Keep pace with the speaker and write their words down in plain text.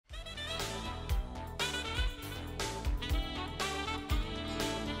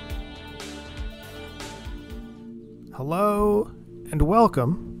Hello and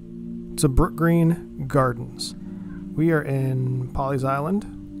welcome to Brookgreen Gardens. We are in Polly's Island,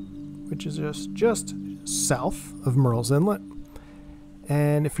 which is just south of Myrtle's Inlet.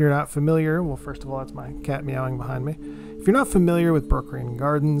 And if you're not familiar, well, first of all, that's my cat meowing behind me. If you're not familiar with Brookgreen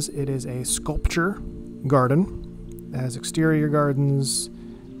Gardens, it is a sculpture garden. It has exterior gardens,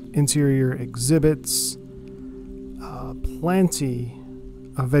 interior exhibits, plenty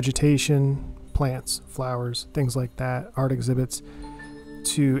of vegetation, plants, flowers, things like that, art exhibits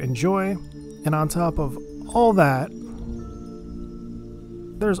to enjoy. And on top of all that,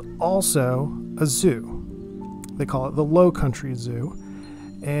 there's also a zoo. They call it the Low Country Zoo.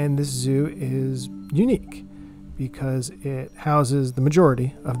 And this zoo is unique because it houses the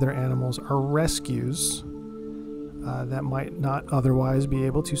majority of their animals are rescues that might not otherwise be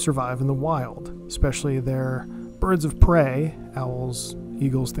able to survive in the wild, especially their birds of prey, owls,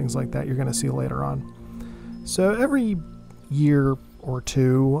 eagles, things like that you're going to see later on. So every year or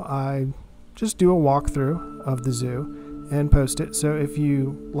two, I just do a walkthrough of the zoo and post it. So if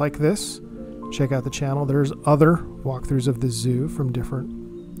you like this, check out the channel. There's other walkthroughs of the zoo from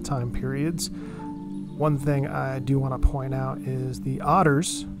different time periods. One thing I do want to point out is the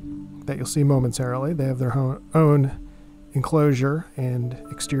otters that you'll see momentarily. They have their own enclosure and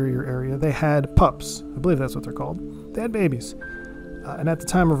exterior area. They had pups. I believe that's what they're called. They had babies. And at the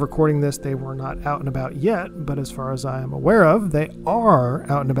time of recording this, they were not out and about yet, but as far as I am aware of, they are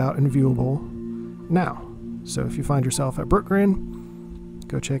out and about and viewable now. So if you find yourself at Brookgreen,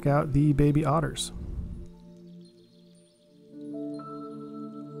 go check out the baby otters.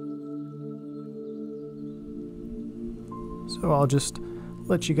 So I'll just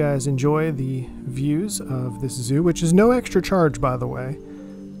let you guys enjoy the views of this zoo, which is no extra charge, by the way.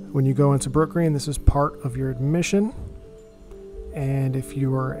 When you go into Brookgreen, this is part of your admission. And if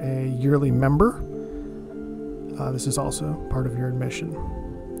you are a yearly member, this is also part of your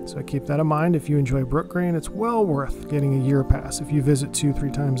admission. So keep that in mind. If you enjoy Brookgreen, it's well worth getting a year pass. If you visit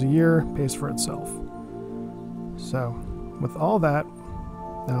 2-3 times a year, it pays for itself. So with all that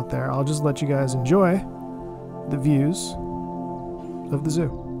out there, I'll just let you guys enjoy the views of the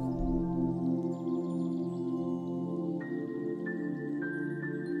zoo.